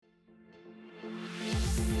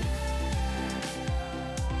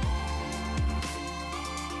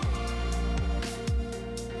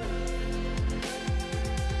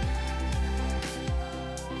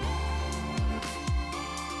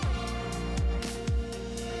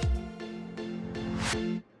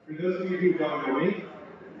For those of you who don't know me,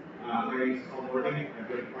 my name is Paul Morgan. I've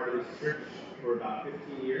been part of this church for about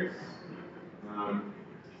 15 years. I'm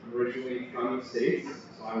originally from the States,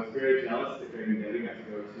 so I was very jealous that Greg and Debbie got to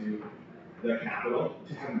go to the Capitol,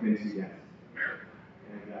 which I haven't been to yet.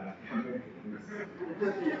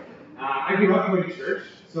 I grew up going to church,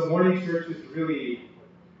 so morning church is really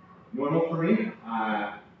normal for me.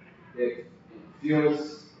 It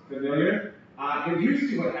feels familiar. But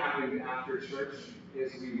usually what happened after church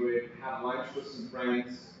is we would have lunch with some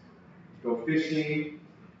friends, go fishing,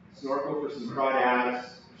 snorkel for some crawdads,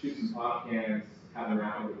 shoot some pop cans, have a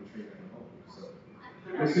nap under the tree and come home. So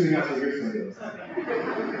I'm assuming that's what you're going to do.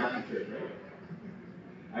 After church, right?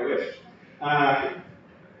 I wish.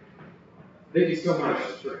 Thank you so much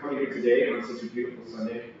for coming here today on such a beautiful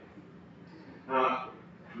Sunday.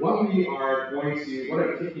 What I'm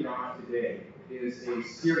kicking off today is a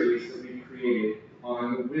series that we've created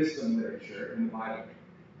on the wisdom literature in the Bible.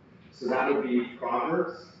 So that would be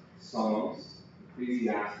Proverbs, Psalms,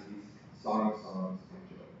 Ecclesiastes, Song of Songs, and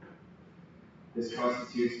Job. This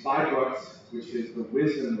constitutes 5 books, which is the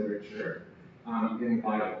wisdom literature in the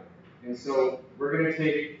Bible. And so we're going to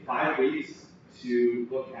take 5 weeks to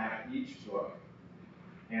look at each book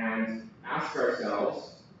and ask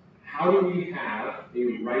ourselves, how do we have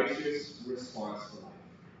a righteous response to life?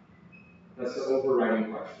 That's the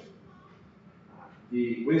overriding question.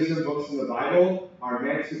 The wisdom books in the Bible are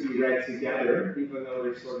meant to be read together, even though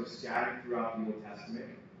they're sort of scattered throughout the Old Testament.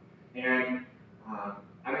 And I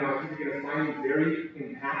think you're going to find them very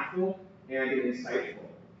impactful and insightful.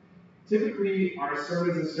 Typically, our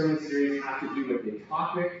sermons and sermon series have to do with a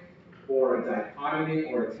topic or a dichotomy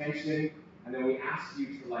or a tension, and then we ask you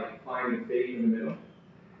to find the faith in the middle.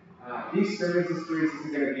 These sermons and series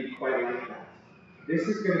isn't going to be quite like that. This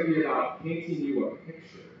is going to be about painting you a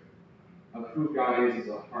picture of who God is as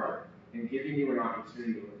a heart and giving you an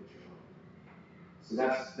opportunity to look at your own. So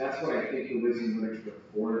that's what I think the wisdom literature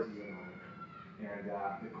affords you and I.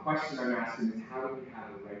 And the question I'm asking is, how do we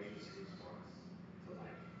have a righteous response to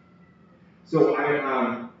life? So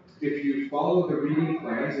if you follow the reading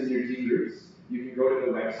plans in your D groups, you can go to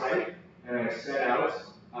the website, and I've set out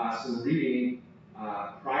some reading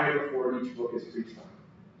prior before each book is preached on.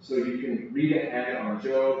 So you can read ahead on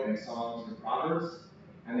Job and Psalms and Proverbs,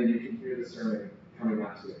 and then you can hear the sermon coming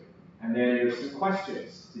up to it. And then there's some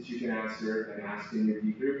questions that you can answer and ask in your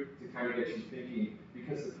D group to kind of get you thinking,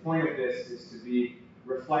 because the point of this is to be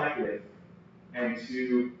reflective and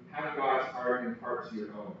to have God's heart impart to your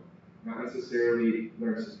own, not necessarily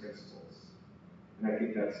learn some principles. And I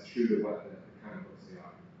think that's true to what the kind of books they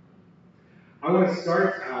are. I want to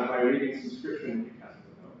start by reading some scripture in the New Testament.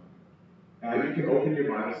 You can open your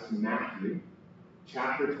Bibles to Matthew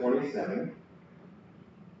chapter 27.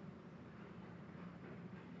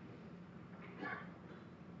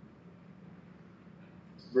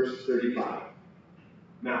 Verse 35.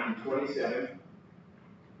 Matthew 27,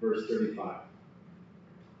 verse 35.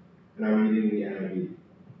 And I'm reading the NIV.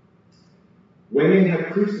 When they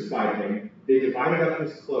had crucified him, they divided up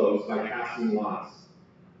his clothes by casting lots.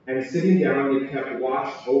 And sitting down, they kept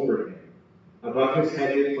watch over him. Above his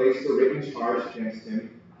head they placed the written charge against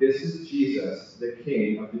him, "This is Jesus, the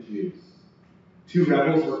King of the Jews." 2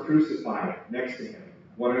 rebels were crucified next to him,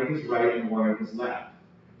 one on his right and one on his left.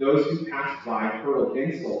 Those who passed by hurled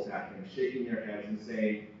insults at him, shaking their heads and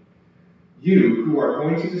saying, "You who are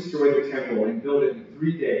going to destroy the temple and build it in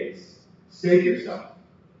 3 days, save yourself.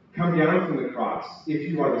 Come down from the cross,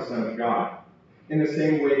 if you are the Son of God." In the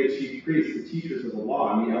same way, the chief priests, the teachers of the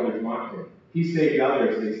law, and the elders mocked him. "He saved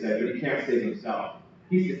others," they said, "but he can't save himself.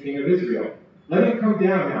 He's the King of Israel. Let him come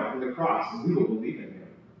down now from the cross, and we will believe in him.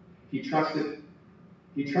 He trusts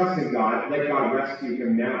in God. Let God rescue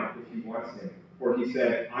him now if he wants him. For he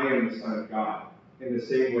said, 'I am the Son of God.'" In the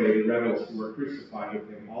same way, the rebels who were crucified with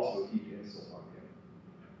him also heaped insult on him.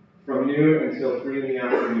 From noon until 3 in the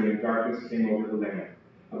afternoon, darkness came over the land.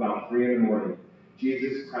 About 3 in the morning,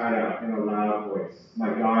 Jesus cried out in a loud voice, my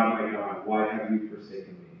God, why have you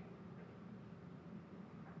forsaken me?"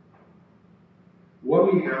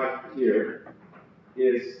 What we have here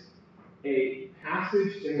is a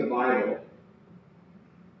passage in the Bible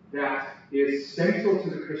that is central to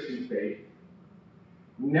the Christian faith,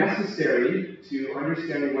 necessary to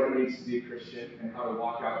understanding what it means to be a Christian and how to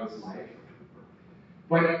walk out this life,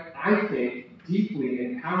 but I think deeply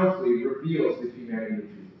and powerfully reveals the humanity of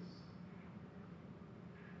Jesus.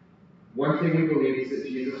 One thing we believe is that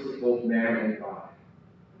Jesus was both man and God.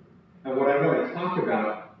 And what I want to talk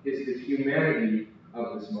about is the humanity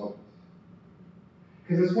of this moment.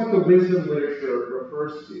 Because it's what the wisdom literature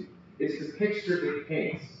refers to. It's the picture it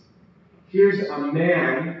paints. Here's a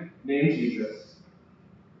man named Jesus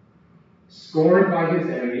scorned by his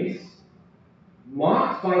enemies,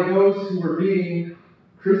 mocked by those who were being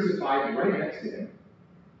crucified right next to him,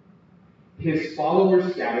 his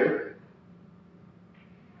followers scattered,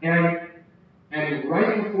 and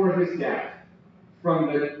right before his death, from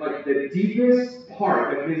the deepest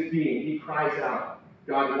part of his being, he cries out,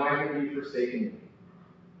 God, why have you forsaken me?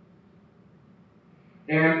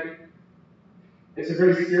 And it's a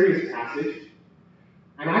very serious passage,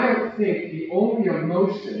 and I don't think the only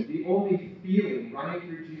emotion, the only feeling running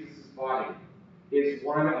through Jesus' body is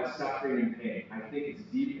one of suffering and pain. I think it's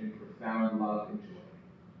deep and profound love and joy.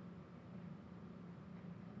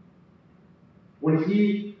 When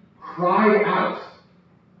he cried out,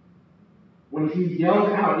 when he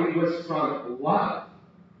yelled out, it was from love.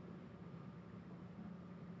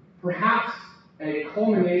 Perhaps a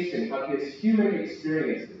culmination of his human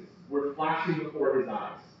experiences were flashing before his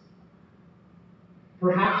eyes.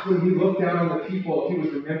 Perhaps when he looked down on the people, he was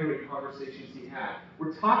remembering conversations he had.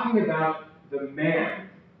 We're talking about the man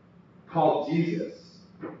called Jesus,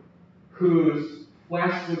 whose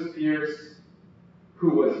flesh was pierced,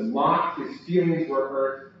 who was mocked, his feelings were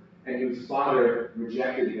hurt, and whose Father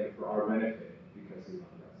rejected him for our benefit because he loved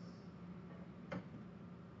us.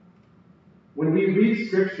 When we read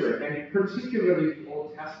Scripture, and particularly the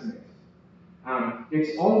Old Testament,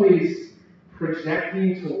 it's always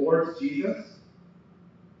projecting towards Jesus,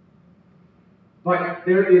 but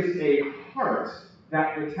there is a heart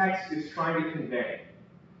that the text is trying to convey.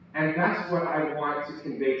 And that's what I want to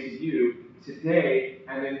convey to you today,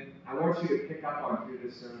 and then I want you to pick up on through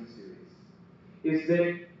this sermon series, is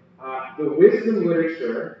that the wisdom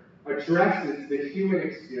literature addresses the human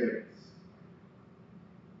experience.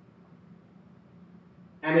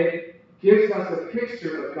 And it gives us a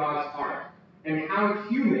picture of God's heart and how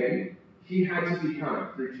human he had to become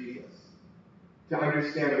through Jesus to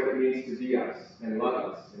understand what it means to be us and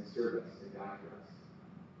love us and serve us and die for us.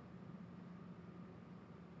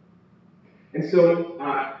 And so,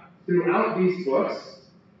 throughout these books,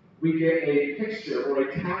 we get a picture or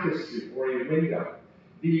a tapestry or a window.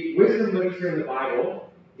 The wisdom literature in the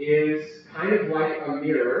Bible is kind of like a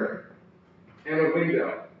mirror and a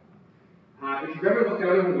window. If you've ever looked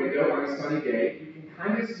out of a window on a sunny day, you can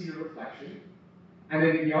kind of see your reflection, and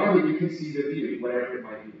then beyond it, you can see the view, whatever it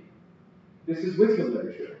might be. This is wisdom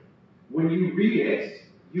literature. When you read it,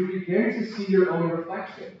 you begin to see your own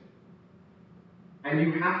reflection. And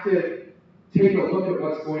you have to take a look at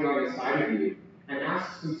what's going on inside of you and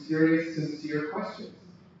ask some serious, sincere questions.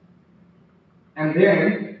 And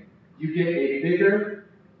then you get a bigger,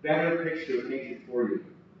 better picture painted for you.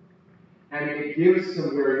 And it gives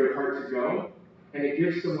somewhere your heart to go, and it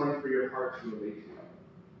gives someone for your heart to relate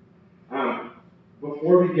to.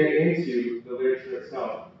 Before we get into the literature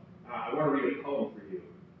itself, I want to read a poem for you.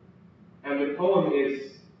 And the poem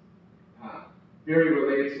is very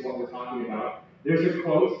related to what we're talking about. There's a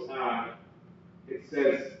quote. It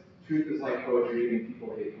says, truth is like poetry, and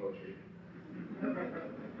people hate poetry.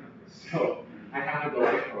 So, I happen to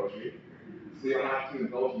like poetry, so you'll have to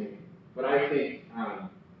indulge me. But I think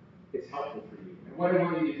it's helpful for you. And what I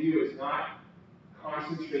want you to do is not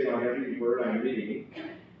concentrate on every word I'm reading,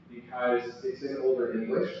 because it's in older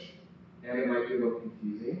English, and it might be a little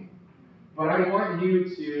confusing. But I want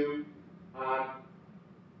you to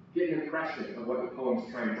get an impression of what the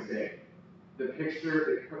poem's trying to say. The picture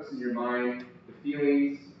it puts in your mind, the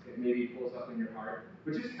feelings it maybe pulls up in your heart.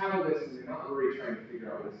 But just have a listen and not worry trying to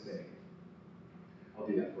figure out what it's saying. I'll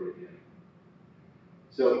do that for you again.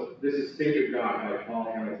 So, this is Fate of God by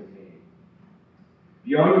Paul Hamilton Hayne.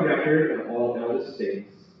 Beyond the record of all eldest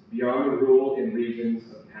states, beyond the rule in regions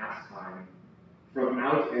of past time, from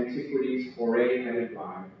out antiquity's hoary-headed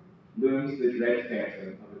line, looms the dread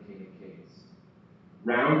phantom of a king of kings.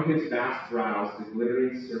 Round his vast brows the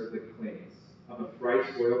glittering circlet clings of a thrice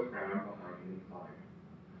royal crown behind him inclined.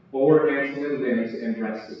 O'er antlered limbs and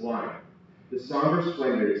breast sublime, the somber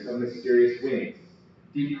splendors of mysterious wings,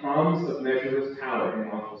 deep calms of measureless power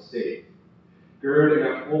and awful state, gird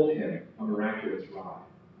and uphold him a miraculous rod,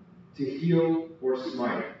 to heal or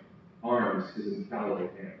smite arms his infallible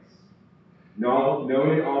hands. Known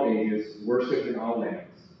in all ages, worshipped in all lands,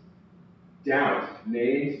 doubt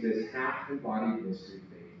names this half-embodied mystery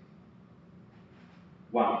faith,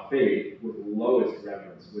 while faith with lowest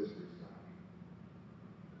reverence whispers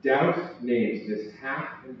God. Doubt names this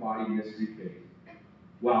half-embodied mystery faith,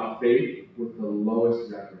 while faith with the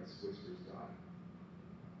lowest reverence whispers God.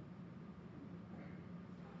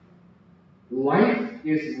 Life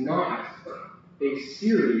is not a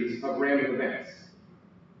series of random events.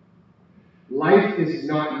 Life is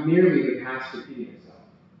not merely the past repeating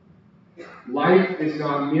itself. Life is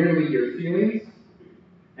not merely your feelings,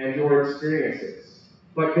 and your experiences,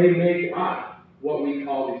 but they make up what we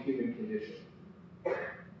call the human condition.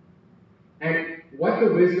 And what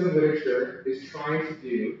the wisdom literature is trying to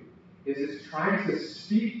do is it's trying to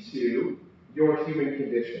speak to your human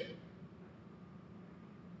condition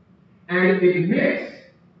and admit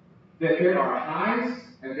that there are highs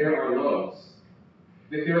and there are lows,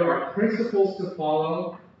 that there are principles to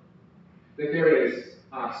follow, that there is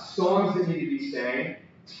songs that need to be sang,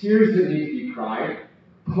 tears that need to be cried,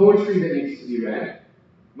 poetry that needs to be read.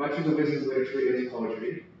 Much of the wisdom literature is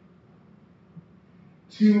poetry.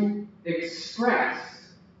 To express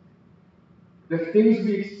the things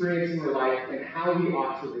we experience in our life and how we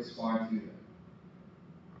ought to respond to them.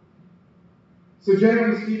 So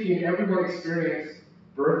generally speaking, everyone experiences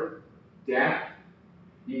birth, death.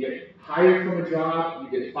 You get hired from a job,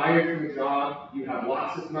 you get fired from a job, you have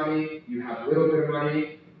lots of money, you have a little bit of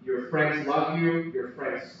money, your friends love you, your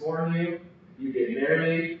friends scorn you, you get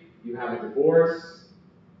married, you have a divorce,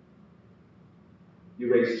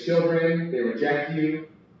 you raise children, they reject you,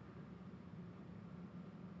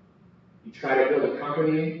 you try to build a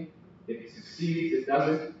company, it succeeds, it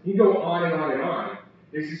doesn't. You go on and on and on.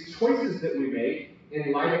 There's these choices that we make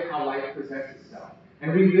in light of how life presents itself.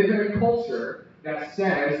 And we live in a culture that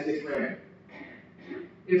says it's random.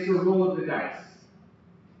 It's a roll of the dice.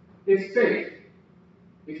 It's fate.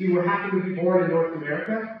 If you were happen to be born in North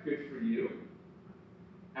America, good for you.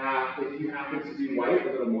 If you happen to be white,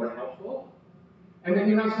 a little more helpful. And then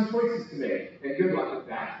you have some choices to make, and good luck with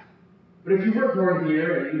that. But if you weren't born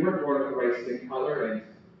here, and you weren't born with the right skin color, and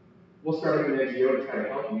we'll start with an NGO to try to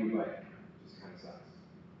help you, but it just kind of sucks.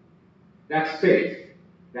 That's fate.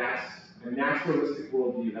 That's a naturalistic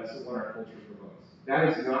worldview. That's the one our culture promotes. That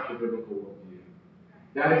is not the biblical worldview.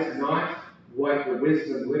 That is not what the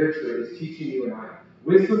wisdom literature is teaching you and I.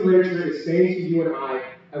 Wisdom literature is saying to you and I,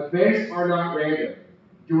 events are not random.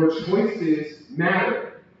 Your choices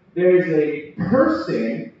matter. There is a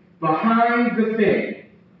person behind the thing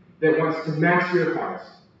that wants to match your heart.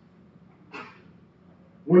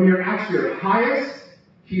 When you're at your highest,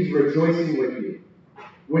 he's rejoicing with you.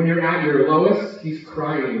 When you're at your lowest, he's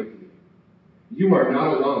crying with you. You are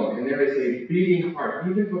not alone, and there is a beating heart.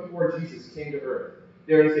 Even before Jesus came to earth,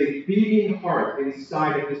 there is a beating heart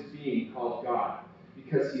inside of this being called God,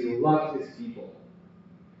 because he loved his people.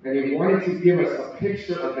 And he wanted to give us a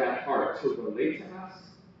picture of that heart to relate to us,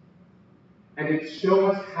 and to show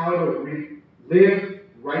us how to live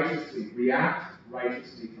righteously, react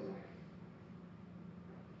righteously to life.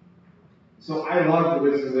 So I love the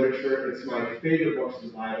wisdom literature. It's my favorite books in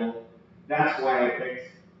the Bible. That's why I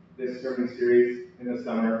picked this sermon series in the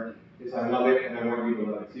summer, is I love it and I want you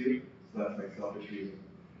to love it too. So that's my selfish reason.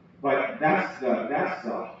 But that's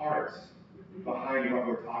the heart behind what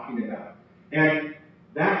we're talking about. And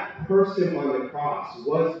that person on the cross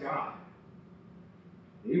was God.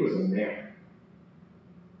 He was a man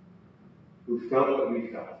who felt what we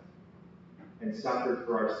felt and suffered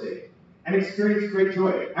for our sake and experienced great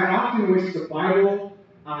joy. I often wish the Bible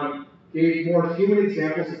gave more human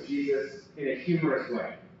examples of Jesus in a humorous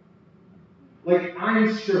way. Like,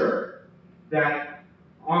 I'm sure that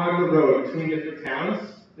on the road between different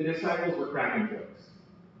towns, the disciples were cracking jokes.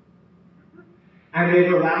 And they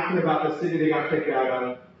were laughing about the city they got kicked out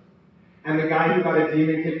of, and the guy who got a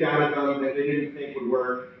demon kicked out of them that they didn't think would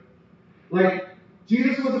work. Like,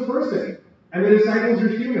 Jesus was a person, and the disciples are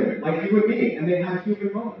human, like you and me, and they have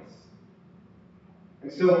human moments.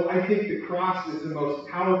 And so I think the cross is the most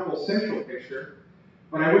powerful central picture,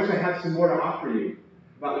 but I wish I had some more to offer you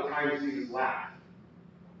about the times Jesus laughed.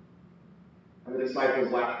 And the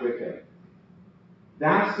disciples laughed with him.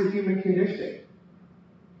 That's the human condition.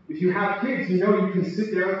 If you have kids, you know you can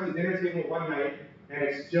sit down at the dinner table one night and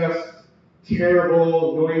it's just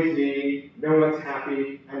terrible, noisy, no one's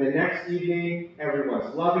happy, and the next evening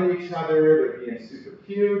everyone's loving each other, they're being super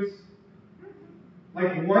cute.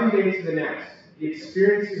 Like one day to the next, the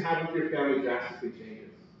experience you have with your family drastically changes.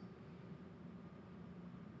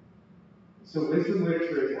 So wisdom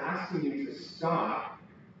literature is asking you to stop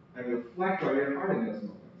and reflect on your heart in those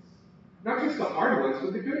moments. Not just the hard ones,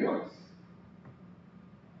 but the good ones.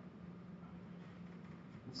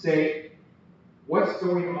 Say, what's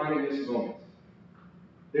going on in this moment?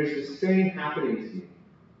 There's this thing happening to me.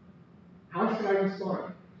 How should I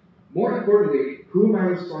respond? More importantly, who am I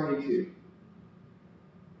responding to?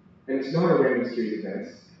 And it's not a random series of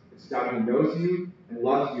events. It's God who knows you and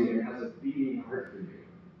loves you and has a beating heart for you.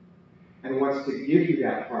 And wants to give you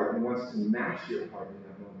that heart and wants to match your heart in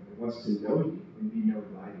that moment. And wants to know you and be known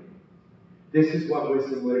by you. This is what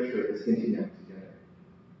wisdom literature is hinting at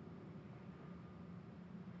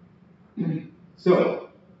together. So,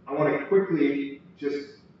 I want to quickly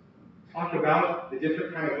just talk about the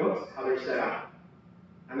different kind of books, how they're set up,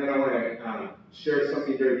 and then I want to share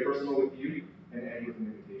something very personal with you and end with an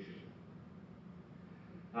invitation.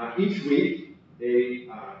 Each week, a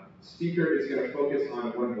speaker is going to focus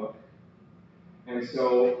on one book. And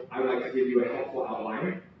so I would like to give you a helpful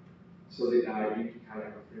outline so that you can kind of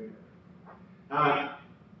have a framework.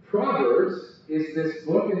 Proverbs is this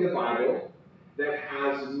book in the Bible that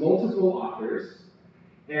has multiple authors.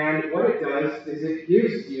 And what it does is it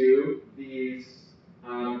gives you these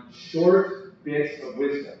short bits of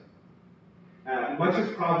wisdom. Much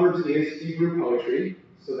of Proverbs is Hebrew poetry,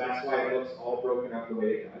 so that's why it looks all broken up the way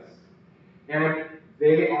it does. And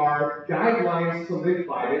they are guidelines to live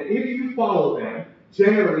by that if you follow them,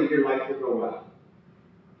 generally your life will go well.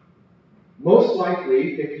 Most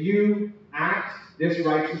likely, if you act this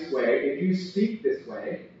righteous way, if you speak this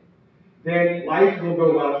way, then life will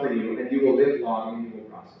go well for you and you will live long and you will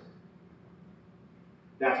prosper.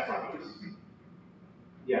 That's Proverbs.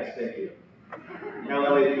 Yes, thank you.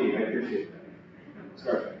 LLAP, I appreciate that.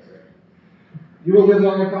 Sorry. You will live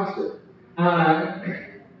long and prosper.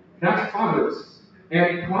 That's Proverbs.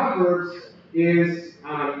 And Proverbs is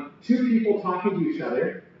two people talking to each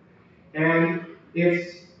other, and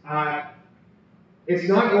it's not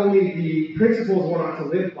only the principles one ought to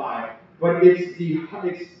live by, but it's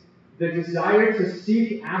the desire to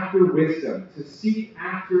seek after wisdom, to seek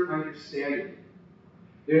after understanding.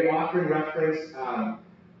 They often reference a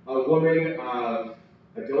woman of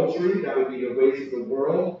adultery, that would be the ways of the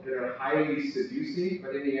world that are highly seducing,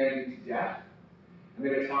 but in the end lead to death. And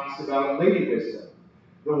then it talks about lady wisdom,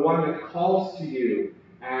 the one that calls to you,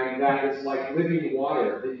 and that is like living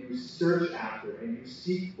water that you search after and you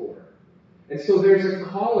seek for. And so there's a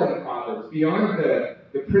call in Proverbs, beyond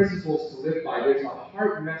the principles to live by, there's a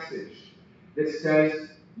heart message that says,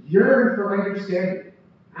 yearn for understanding,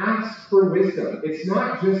 ask for wisdom. It's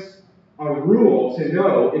not just a rule to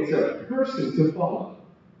know, it's a person to follow.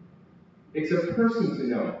 It's a person to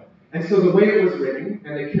know. And so the way it was written,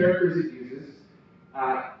 and the characters it uses,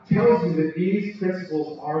 tells you that these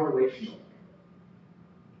principles are relational.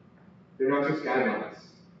 They're not just guidelines.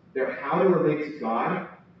 They're how to relate to God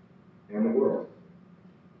and the world.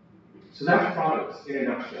 So that's Proverbs in a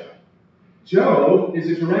nutshell. Job is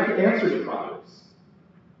a direct answer to Proverbs.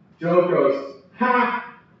 Job goes,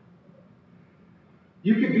 ha!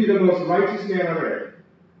 You could be the most righteous man on earth,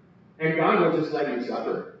 and God will just let you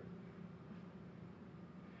suffer.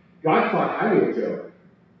 God thought highly of Job,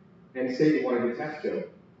 and Satan wanted to test Job.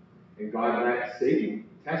 And God let Satan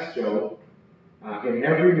test Job in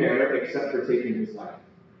every manner except for taking his life.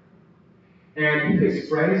 And his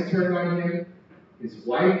friends turned on him. His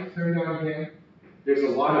wife turned on him. There's a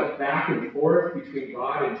lot of back and forth between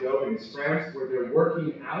God and Job and his friends where they're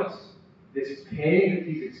working out this pain that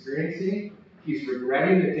he's experiencing. He's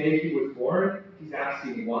regretting the day he was born. He's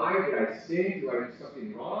asking, why? Did I sin? Do I do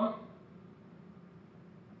something wrong?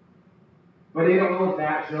 But in all of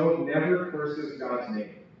that, Job never curses God's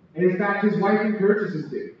name. And in fact, his wife encourages him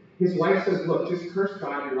to. His wife says, look, just curse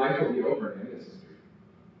God, your life will be over and end this history.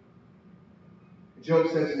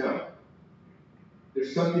 Job says, no.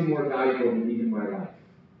 There's something more valuable than even my life,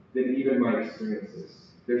 than even my experiences.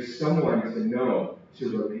 There's someone to know,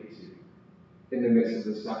 to relate to in the midst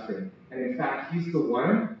of the suffering. And in fact, he's the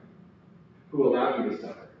one who allowed me to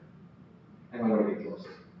suffer. And I want to get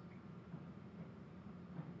closer.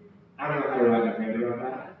 I don't know how to write my hand around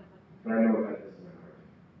that, but I know what that does in my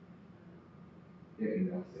heart.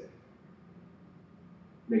 It melts it.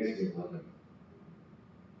 Makes me love him.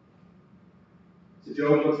 So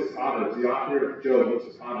Job looks at Proverbs. The author of Job looks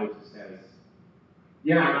at Proverbs and says,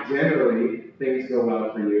 yeah, generally things go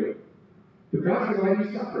well for you, but God's going to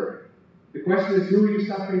let you suffer. The question is, who are you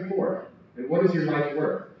suffering for? And what is your life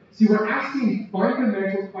worth? See, we're asking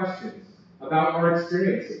fundamental questions about our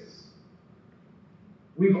experiences.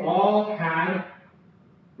 We've all had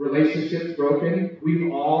relationships broken.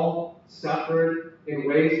 We've all suffered in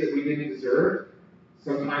ways that we didn't deserve,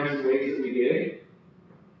 sometimes in ways that we did.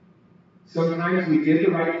 Sometimes we did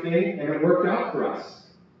the right thing and it worked out for us,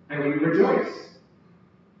 and we rejoice.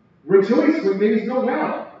 Rejoice when things go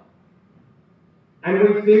well. And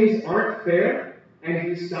when things aren't fair and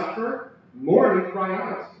you suffer, mourn and cry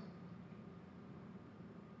out.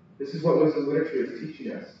 This is what wisdom literature is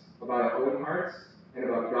teaching us about our own hearts and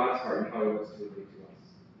about God's heart and how it wants to relate to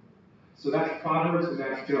us. So that's Proverbs and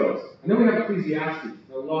that's Job. And then we have Ecclesiastes.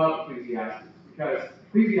 I love Ecclesiastes because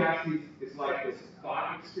Ecclesiastes is like this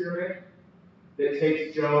thought experiment that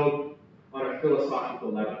takes Job on a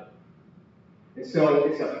philosophical level. And so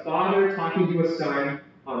it's a father talking to a son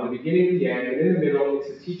on the beginning and the end, and in the middle, it's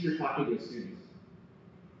a teacher talking to a student.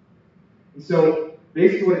 And so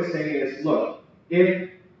Basically what it's saying is, look, if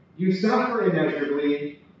you suffer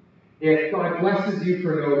immeasurably, if God blesses you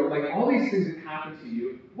for no, like all these things that happen to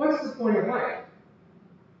you, what's the point of life?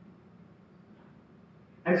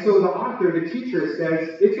 And so the author, the teacher,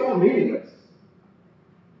 says it's all meaningless.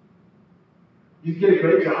 You get a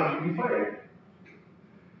great job, you can be fired.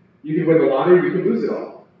 You can win the lottery, you can lose it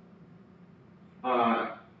all.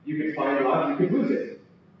 You can find love, you can lose it.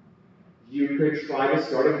 You could try to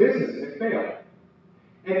start a business and fail.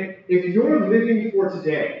 And if you're living for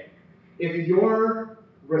today, if your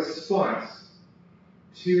response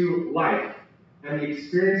to life and the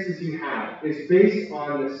experiences you have is based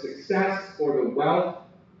on the success or the wealth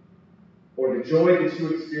or the joy that you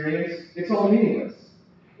experience, it's all meaningless.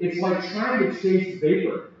 It's like trying to chase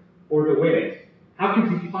vapor or the wind. How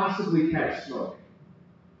could you possibly catch smoke?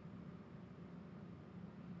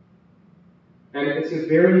 And it's a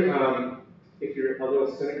very, if you're a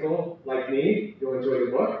little cynical like me, you'll enjoy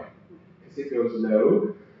the book, because it goes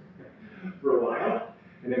low for a while,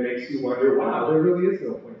 and it makes you wonder, wow, there really is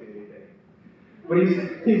no point to anything. But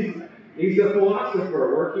he's a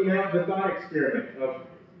philosopher working out the thought experiment of,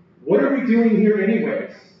 what are we doing here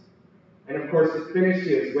anyways? And of course it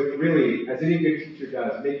finishes with really, as any good teacher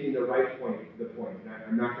does, making the right point the point. And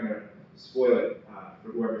I'm not going to spoil it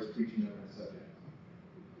for whoever's preaching on that subject.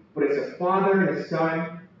 But it's a father and a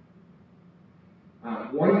son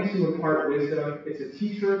wanting to impart wisdom. It's a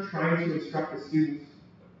teacher trying to instruct the students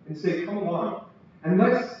and say, come along. And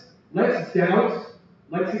let's doubt,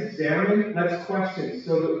 let's examine, let's question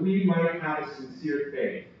so that we might have a sincere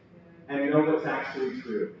faith and know what's actually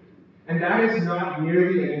true. And that is not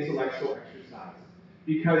merely an intellectual exercise.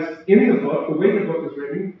 Because in the book, the way the book was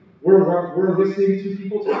written, we're listening to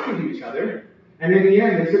people talking to each other, and in the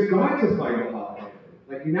end, there's a God to find a law.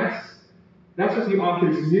 Like, and that's what the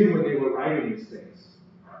authors knew when they were writing these things.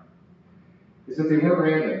 Is that they weren't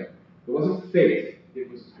random. It wasn't fate,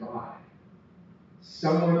 it was God.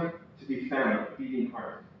 Someone to be found, a beating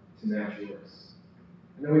heart to match yours.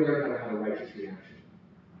 And then we learn how to have a righteous reaction.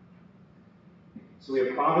 So we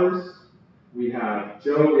have Proverbs, we have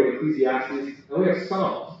Job, we have Ecclesiastes, and we have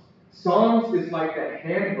Psalms. Psalms is like that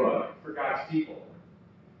handbook for God's people.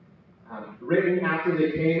 Written after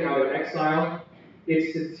they came out of exile,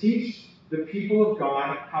 it's to teach the people of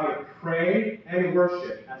God how to pray and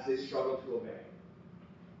worship as they struggle to obey.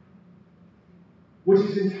 Which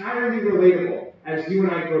is entirely relatable as you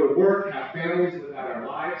and I go to work, have families, live out our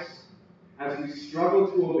lives, as we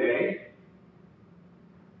struggle to obey.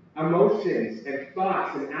 Emotions and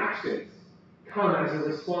thoughts and actions come as a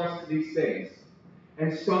response to these things.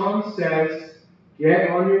 And Psalm says, get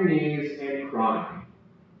on your knees and cry.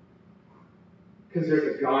 Because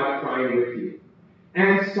there's a God crying with you.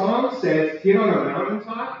 And Psalm says, get on a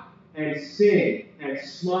mountaintop and sing and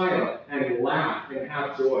smile and laugh and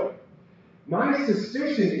have joy. My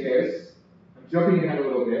suspicion is, I'm jumping ahead a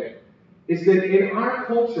little bit, is that in our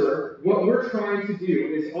culture, what we're trying to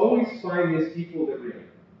do is always find this equilibrium.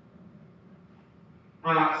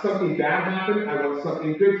 Something bad happened, I want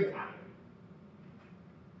something good to happen.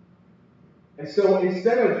 And so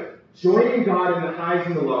instead of joining God in the highs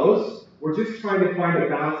and the lows, we're just trying to find a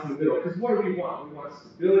balance in the middle. Because what do we want? We want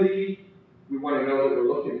stability. We want to know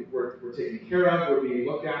that we're taken care of, we're being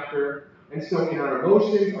looked after. And so in our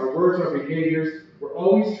emotions, our words, our behaviors, we're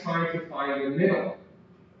always trying to find the middle.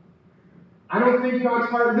 I don't think God's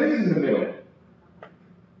heart lives in the middle.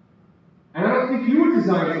 And I don't think you were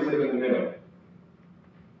designed to live in the middle.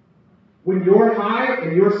 When you're high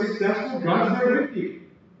and you're successful, God's there with you.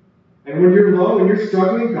 And when you're low and you're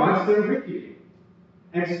struggling, God's there with you.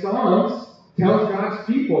 And Psalms tells God's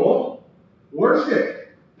people, worship,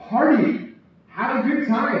 party, have a good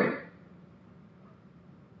time.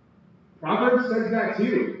 Proverbs says that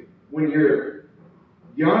too. When you're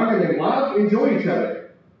young and in love, enjoy each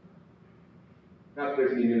other. Not that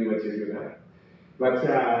there's any newlyweds here doing that. But,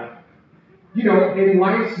 in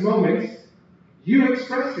life's moments, you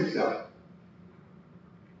express yourself.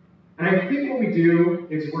 And I think what we do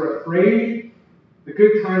is we're afraid the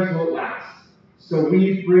good times won't last. So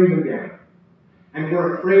we bring them down. And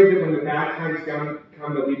we're afraid that when the bad times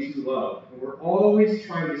come, they'll be too low. And we're always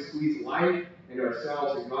trying to squeeze life and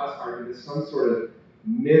ourselves and God's heart into some sort of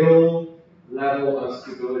middle level of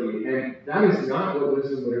stability. And that is not what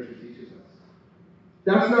wisdom literature teaches us.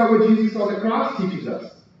 That's not what Jesus on the cross teaches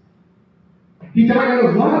us. He died out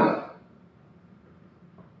of love.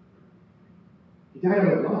 He died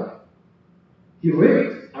out of love. He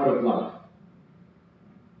lived out of love.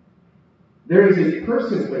 There is a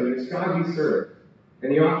personhood in this God we serve.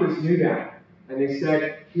 And the authors knew that. And they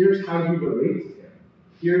said, here's how you relate to him.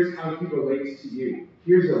 Here's how he relates to you.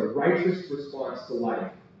 Here's a righteous response to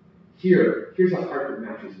life. Here's a heart that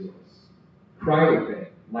matches yours. Cry with him,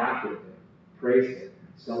 laugh with him, praise him,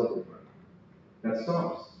 celebrate him. That's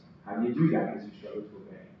Psalms. How do you do that as you struggle to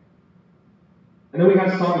obey? And then we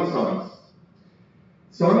have Song of Songs.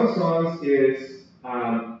 Song of Songs is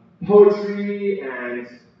poetry and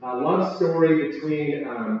a love story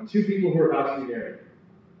between two people who are about to be married.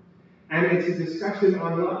 And it's a discussion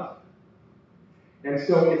on love. And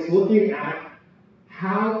so it's looking at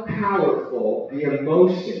how powerful the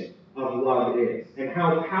emotion of love is and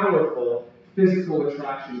how powerful physical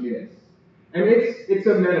attraction is. And it's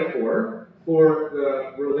a metaphor for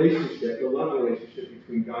the relationship, the love relationship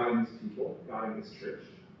between God and his people, God and his church.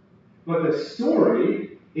 But the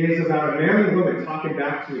story is about a man and woman talking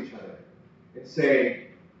back to each other and saying,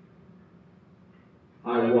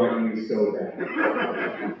 I want you so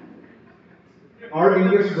bad. Our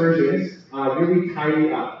English versions really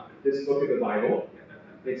tidy up this book of the Bible.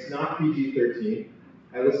 It's not PG-13.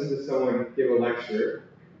 I listened to someone give a lecture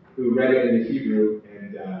who read it in the Hebrew,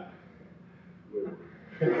 and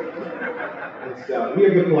we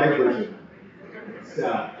have the polite version.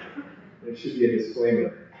 There should be a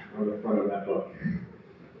disclaimer on the front of that book.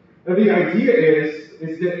 But the idea is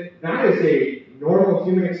that is a normal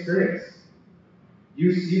human experience.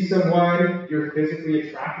 You see someone, you're physically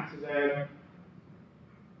attracted to them,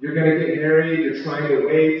 you're going to get married, you're trying to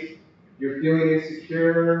wait, you're feeling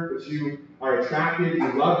insecure, but you are attracted,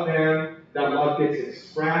 you love them, that love gets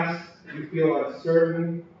expressed, you feel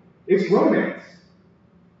uncertain. It's romance.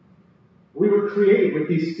 We were created with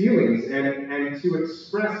these feelings and to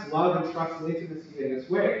express love and trust and intimacy in this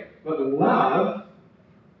way. But love,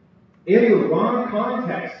 in the wrong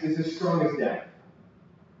context, is as strong as death.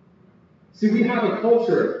 See, we have a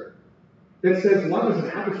culture that says love is an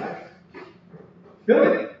appetite. Fill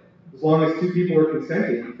it. As long as two people are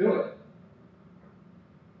consenting, you fill it.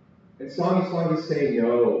 And Song of Songs is saying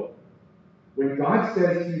no. When God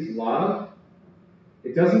says he's love,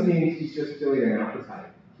 it doesn't mean he's just filling an appetite.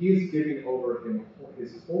 He is giving over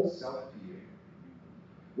his whole self to you.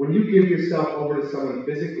 When you give yourself over to someone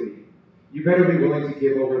physically, you better be willing to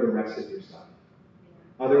give over the rest of yourself.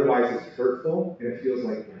 Otherwise, it's hurtful and it feels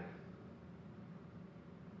like death.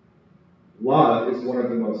 Love is one of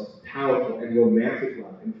the most powerful and romantic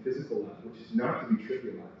love and physical love, which is not to be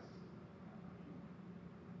trivialized.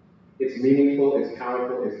 It's meaningful, it's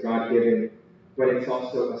powerful, it's God-given, but it's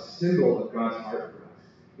also a symbol of God's heart for us.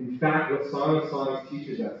 In fact, what Song of Songs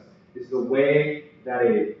teaches us is the way that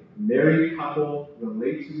a married couple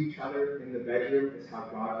relate to each other in the bedroom is how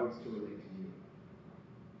God wants to relate to you.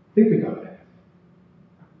 Think about that.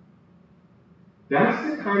 That's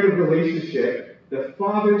the kind of relationship the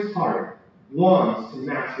Father's heart longs to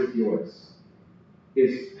match with yours.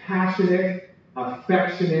 It's passionate,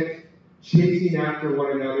 affectionate, chasing after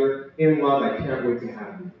one another in love. I can't wait to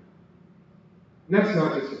have you. And that's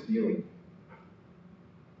not just a feeling.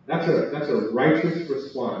 That's a righteous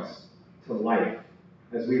response to life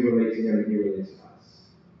as we relate to him and he relates to us.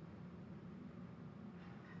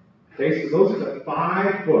 Okay, so those are the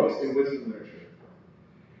 5 books in wisdom literature.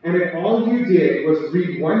 And if all you did was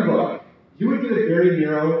read one book, you would get a very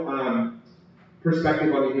narrow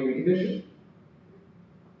perspective on the human condition.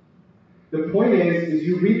 The point is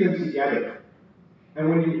you read them together. And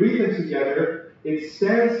when you read them together, it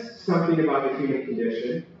says something about the human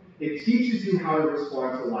condition. It teaches you how to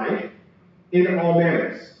respond to life in all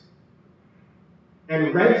manners.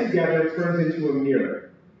 And read together turns into a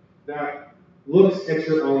mirror that looks at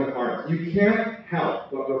your own heart. You can't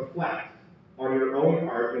help but reflect on your own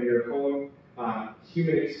heart and your own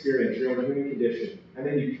human experience, your own human condition. And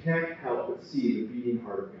then you can't help but see the beating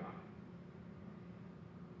heart of God,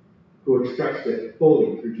 who expressed it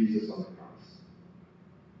fully through Jesus on the cross.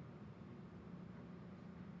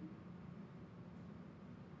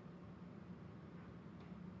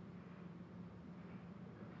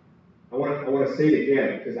 I want to say it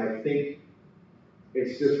again because I think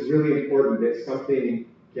it's just really important that something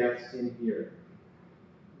gets in here.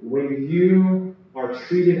 When you are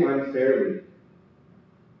treated unfairly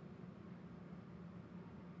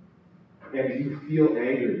and you feel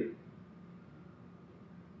angry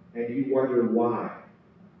and you wonder why,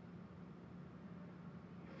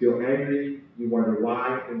 you feel angry, you wonder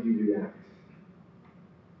why, and you react.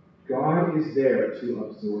 God is there to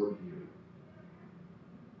absorb you.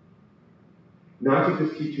 Not to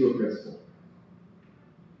just teach you a principle.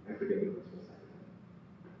 I forget the principle second.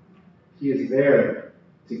 He is there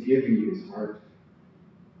to give you his heart.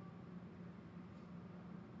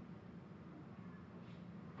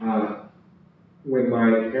 When my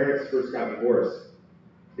parents first got divorced,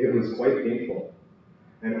 it was quite painful.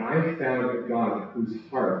 And I found a God whose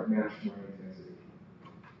heart matched my intensity.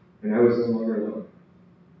 And I was no longer alone.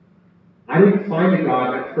 I didn't find a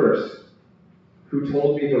God at first who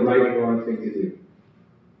told me the right and wrong thing to do.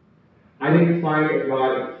 I didn't find a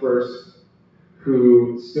God at first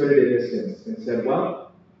who stood at a distance and said,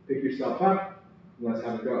 well, pick yourself up and let's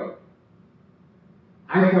have a go.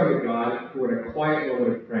 I found a God who, in a quiet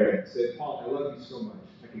moment of prayer, said, Paul, I love you so much,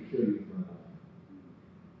 I could kill you with my love.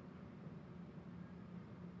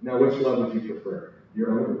 Now, which love would you prefer,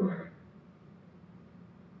 your own or mine?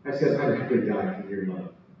 I said, I'd rather die for your love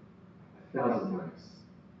 1,000 times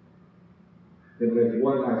than live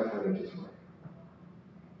one lifetime of just mine.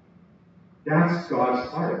 That's God's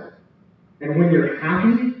heart. And when you're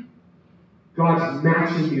happy, God's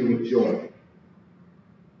matching you with joy.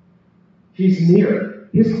 He's near.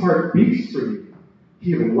 His heart beats for you.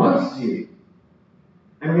 He loves you.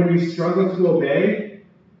 And when you struggle to obey,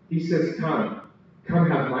 he says, come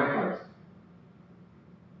have my heart.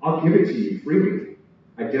 I'll give it to you freely.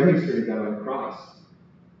 I demonstrated that on the cross.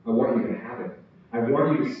 I want you to have it. I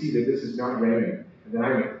want you to see that this is not random, and that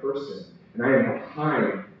I am a person, and I am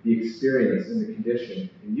behind the experience and the condition,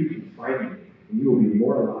 and you can find me, and you will be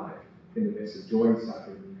more alive in the midst of joy and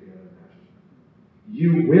suffering than you can ever imagine.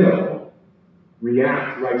 You will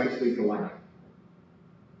react righteously to life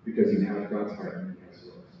because you have God's heart and he has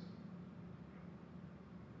yours.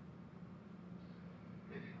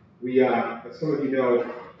 We, as some of you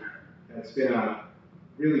know, it's been a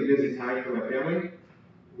really busy time for my family.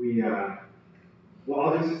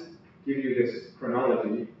 I'll just give you this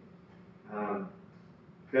chronology.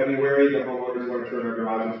 February, the homeowners want to turn our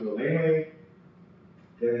garage into a laneway.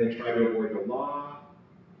 Then they try to avoid the law.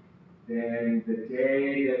 Then the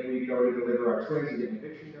day that we go to deliver our twins, we get an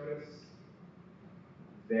eviction notice.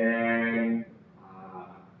 Then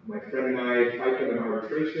my friend and I fight them in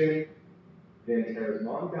arbitration. Then Tara's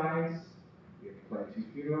mom dies. We have to plan 2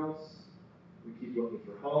 funerals. We keep looking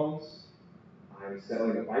for homes. I'm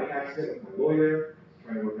settling a bike accident with my lawyer,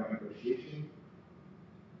 trying to work out negotiation.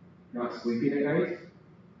 Not sleeping at night.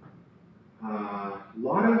 A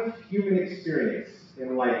lot of human experience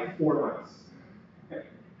in like 4 months.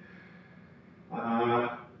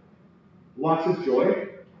 Lots of joy.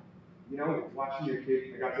 You know, watching your kids.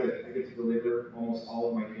 I get to deliver almost all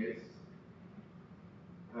of my kids.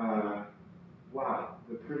 Wow,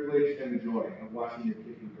 the privilege and the joy of watching your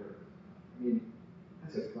kid give birth. I mean,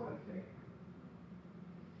 that's a God thing.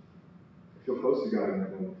 I feel close to God in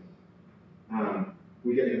that moment.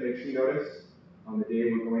 We get an eviction notice on the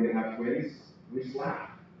day we're going to have twins. We just laugh.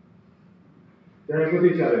 Parents look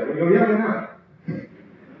at each other. We go, yeah, why not? And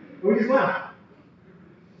we just laugh.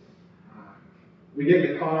 We get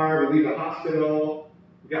in the car, we leave the hospital,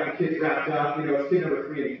 we got the kids wrapped up. You know, it's kid number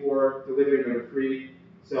 3 and 4, delivery number 3.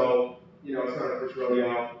 So, you know, it's not our first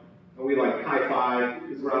rodeo. And we like high five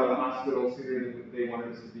because we're out of the hospital sooner than they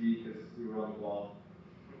wanted us to be because we were on the wall.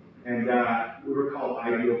 And we were called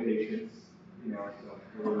ideal patients, you know, so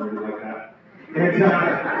we're really like that. And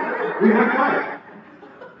we high five.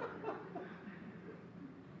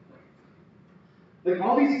 Like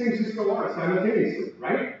all these things just go on simultaneously,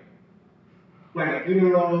 right? Plan a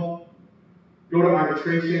funeral, go to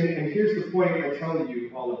arbitration, and here's the point I tell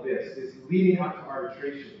you all of this, is leading up to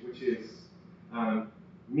arbitration, which is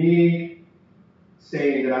me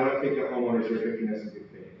saying that I don't think the homeowners are evicting us in good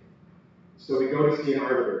faith. So we go to see an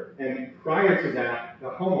arbiter, and prior to that,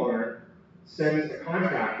 the homeowner sends a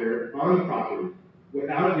contractor on the property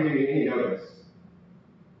without giving me any notice.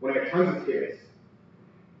 When I have tons of kids.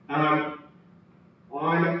 On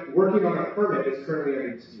working on a permit that's currently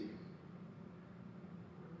under dispute.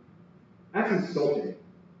 That's insulting.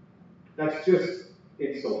 That's just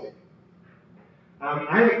insulting.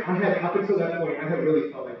 I had, up until that point, I had really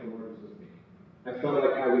felt like the Lord was with me. I felt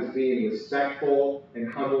like I was being respectful and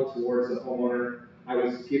humble towards the homeowner. I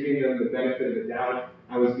was giving them the benefit of the doubt.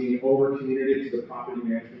 I was being over-communicated to the property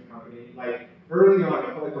management company. Like, early on,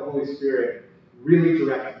 I felt like the Holy Spirit really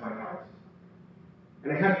directed my heart.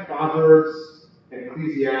 And I had Proverbs and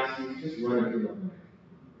Ecclesiastes just running through my mind.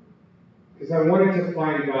 Because I wanted to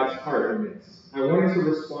find God's heart in this. I wanted to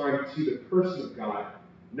respond to the person of God,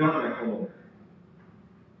 not my homeowner.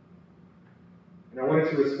 And I wanted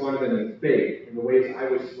to respond to them in faith in the ways I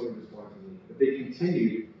was supposed to respond to me. But they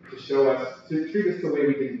continued to show us, to treat us the way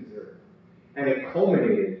we didn't deserve. And it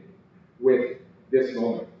culminated with this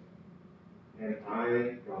moment. And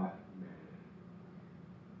I got mad.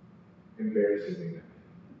 Embarrassingly mad.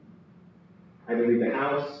 I had to leave the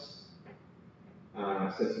house.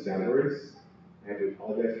 Said some bad words. I had to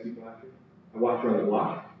apologize to people after. I walked around the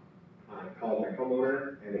block. I called my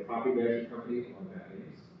homeowner and the property management company on bad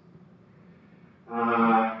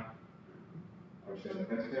I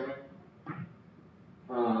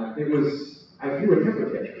threw a temper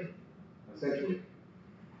tantrum, essentially.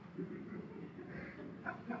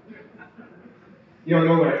 You don't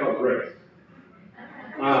know when I felt great.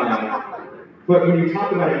 But when you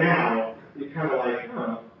talk about it now, you're kind of like,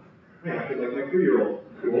 oh, man, I feel like my 3-year-old.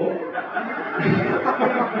 Cool.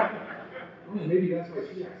 Oh, maybe that's why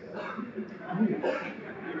she acts that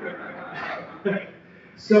way.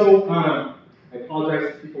 So, I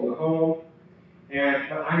apologize to people in the home,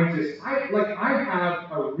 but I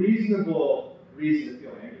have a reasonable reason to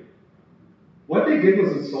feel angry. What they did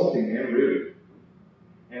was insulting and rude.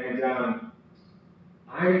 And I'm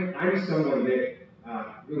someone that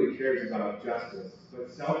really cares about justice,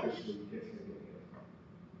 but selfishly gets me getting it.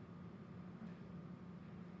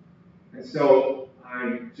 And so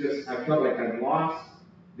I felt like I'd lost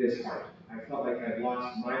this heart. I felt like I'd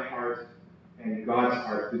lost my heart and God's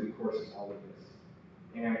heart through the course of all of this.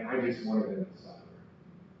 And I just wanted them to suffer.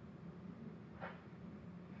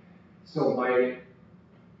 So I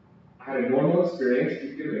had a normal experience to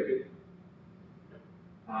get evicted.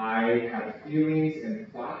 I had feelings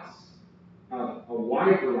and thoughts of a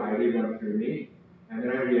wide variety run through me, and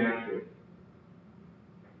then I reacted.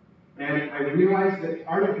 And I realized that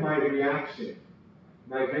part of my reaction,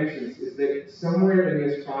 my vengeance, is that somewhere in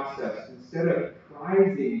this process, instead of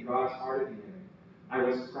prizing God's heart at the end, I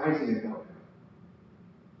was prizing an outcome.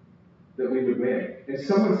 That we would win. And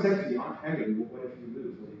someone said to me offhandedly, well, what if you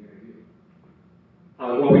lose? What are you going to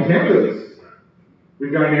do? Well, we can't lose.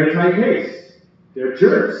 We've got an airtight case. They're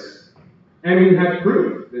jerks. And we had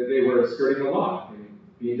proof that they were skirting the law and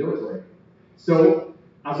being dilatory. So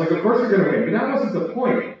I was like, of course we're going to win. But that wasn't the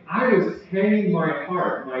point. I was hanging my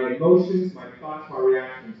heart, my emotions, my thoughts, my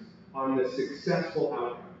reactions on the successful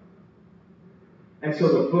outcome. And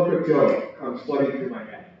so the book of Job comes flooding through my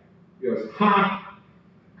head. He goes, ha!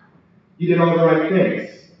 You did all the right things.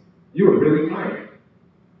 You were really kind.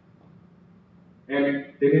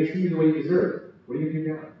 And they didn't treat you the way you deserved. What do you do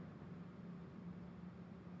now?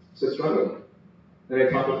 So I struggled. Then I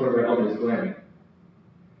talked with one of our elders, Glenn.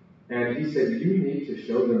 And he said, you need to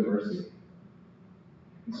show them mercy.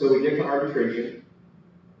 And so we get to arbitration.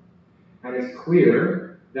 And it's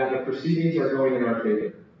clear that the proceedings are going in our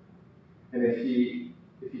favor. And if he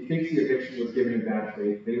thinks the eviction was given in bad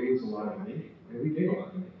faith, they lose a lot of money. And we gain a lot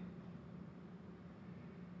of money.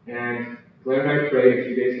 And Glenn and I prayed a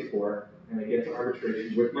few days before, and I get to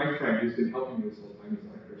arbitration with my friend who's been helping me this whole time. He's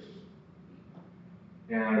not a Christian.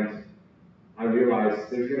 And I realized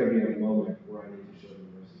there's going to be a moment where I need to show them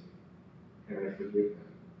mercy. And I forgive them.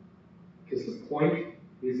 Because the point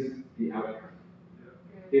isn't the outcome.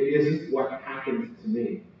 It isn't what happens to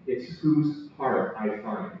me. It's whose heart I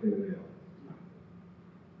find in the middle.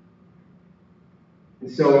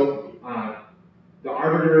 And so, the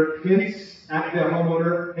arbiter hints at the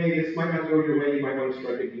homeowner, hey, this might not go your way, you might want to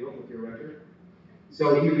strike a deal with your renter.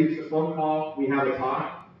 So he leaves the phone call, we have a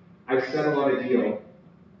talk, I settle on a deal,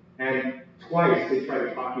 and twice they try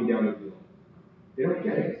to talk me down the deal. They don't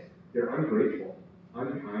get it. They're ungrateful,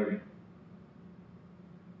 unkind.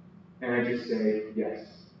 And I just say,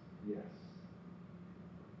 yes, yes.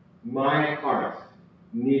 My heart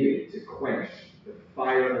needed to quench the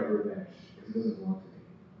fire of revenge, because it doesn't belong to me.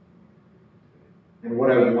 And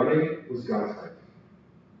what I wanted was God's heart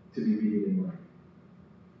to be beating in mine.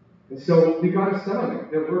 And so we got a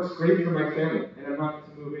settlement that works great for my family, and I'm about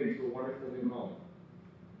to move into a wonderful new home.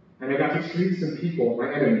 And I got to treat some people,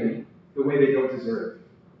 my enemy, the way they don't deserve.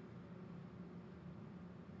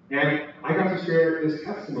 And I got to share this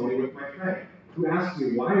testimony with my friend, who asked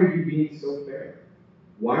me, why are you being so fair?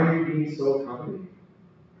 Why are you being so accommodating?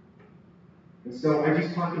 And so I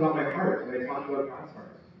just talked about my heart, and I talked about God's heart.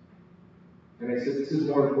 And I said, this is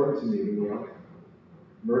more important to me than the outcome.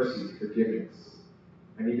 Mercy, forgiveness.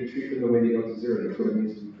 I need to treat them the way they don't deserve. That's what it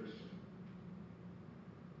means to be Christian.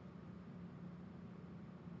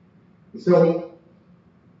 And so,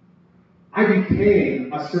 I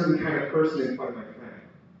became a certain kind of person in front of my friend.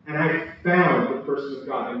 And I found the person of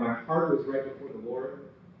God. And my heart was right before the Lord.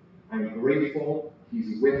 I'm grateful.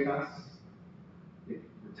 He's with us. We're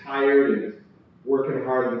tired and working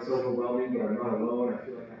hard and it's overwhelming, but I'm not alone. I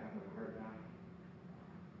feel like I have my heart back.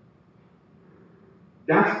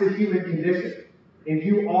 That's the human condition. And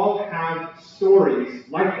you all have stories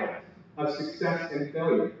like that of success and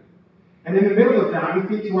failure. And in the middle of that, we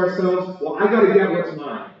think to ourselves, well, I got to get what's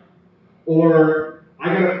mine. Or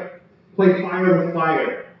I got to play fire with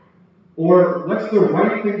fire. Or what's the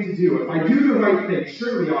right thing to do? If I do the right thing,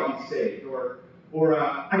 surely I'll be saved. Or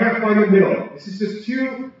I got to find the middle. This is just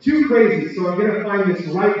too crazy, so I'm going to find this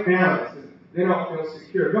right balance, and then I'll feel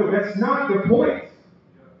secure. No, that's not the point.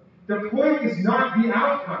 The point is not the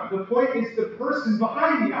outcome. The point is the person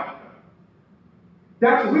behind the outcome.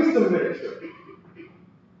 That's wisdom literature.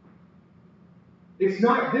 It's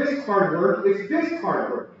not this hard work, it's this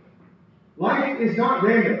hard work. Life is not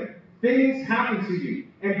random. Things happen to you.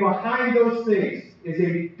 And behind those things is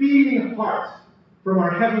a beating heart from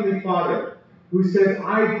our Heavenly Father who says,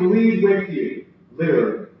 I bleed with you,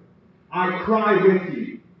 literally. I cry with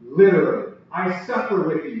you, literally. I suffer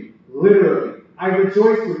with you, literally. I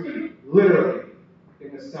rejoice with you, literally,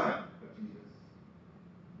 in the Son of Jesus.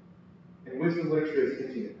 And wisdom literature is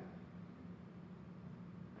hinting at that.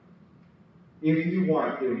 If you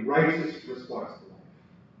want a righteous response to life,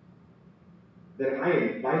 then I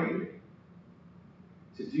invite you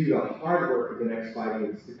to do the hard work of the next 5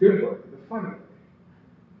 weeks, the good work, the fun work.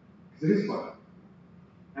 Because it is fun.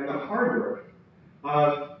 And the hard work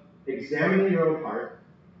of examining your own heart,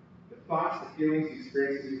 the thoughts, the feelings, the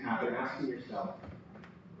experiences you have, and asking yourself,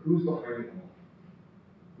 who's behind it all?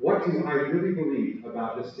 What do I really believe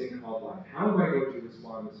about this thing called life? How am I going to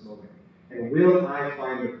respond in this moment? And will I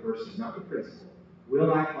find the person, not the principle,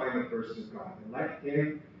 will I find the person of God? And let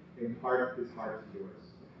him impart his heart to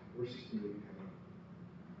yours. Worship him when you come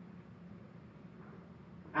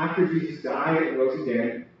up. After Jesus died and rose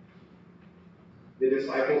again, the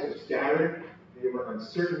disciples were scattered. They were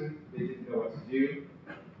uncertain. They didn't know what to do.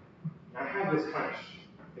 And I have this hunch.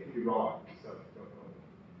 It can be wrong, so don't know.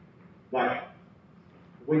 But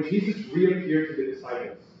when Jesus reappeared to the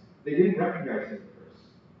disciples, they didn't recognize him at first.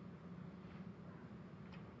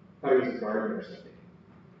 Thought he was a gardener or something.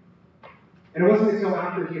 And it wasn't until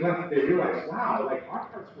after he left that they realized, wow, like our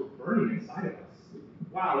hearts were burning inside of us.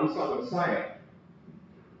 Wow, we saw the Messiah.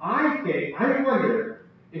 I wonder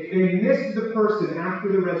if they missed the person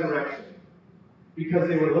after the resurrection because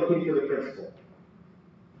they were looking for the principle.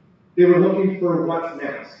 They were looking for what's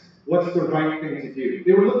next. What's the right thing to do?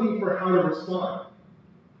 They were looking for how to respond,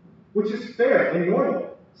 which is fair and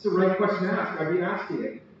normal. It's the right question to ask. I'd be asking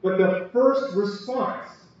it. But the first response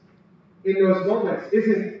in those moments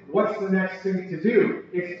isn't what's the next thing to do.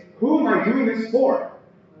 It's who am I doing this for?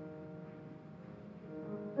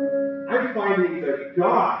 I'm finding the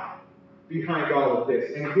God behind all of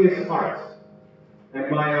this and his heart and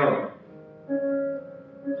my own.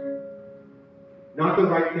 Not the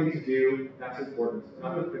right thing to do, that's important.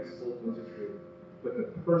 Not the principles, those are true. But the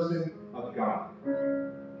person of God.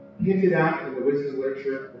 Hinted at in the wisdom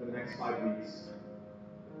literature over the next 5 weeks.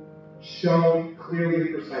 Shown clearly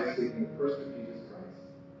and precisely in the person of Jesus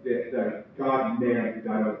Christ. The God-man who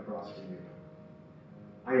died on the cross for you.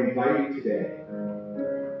 I invite you today,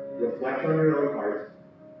 reflect on your own heart.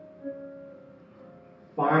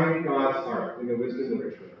 Find God's heart in the wisdom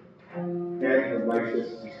literature and a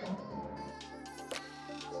righteous response.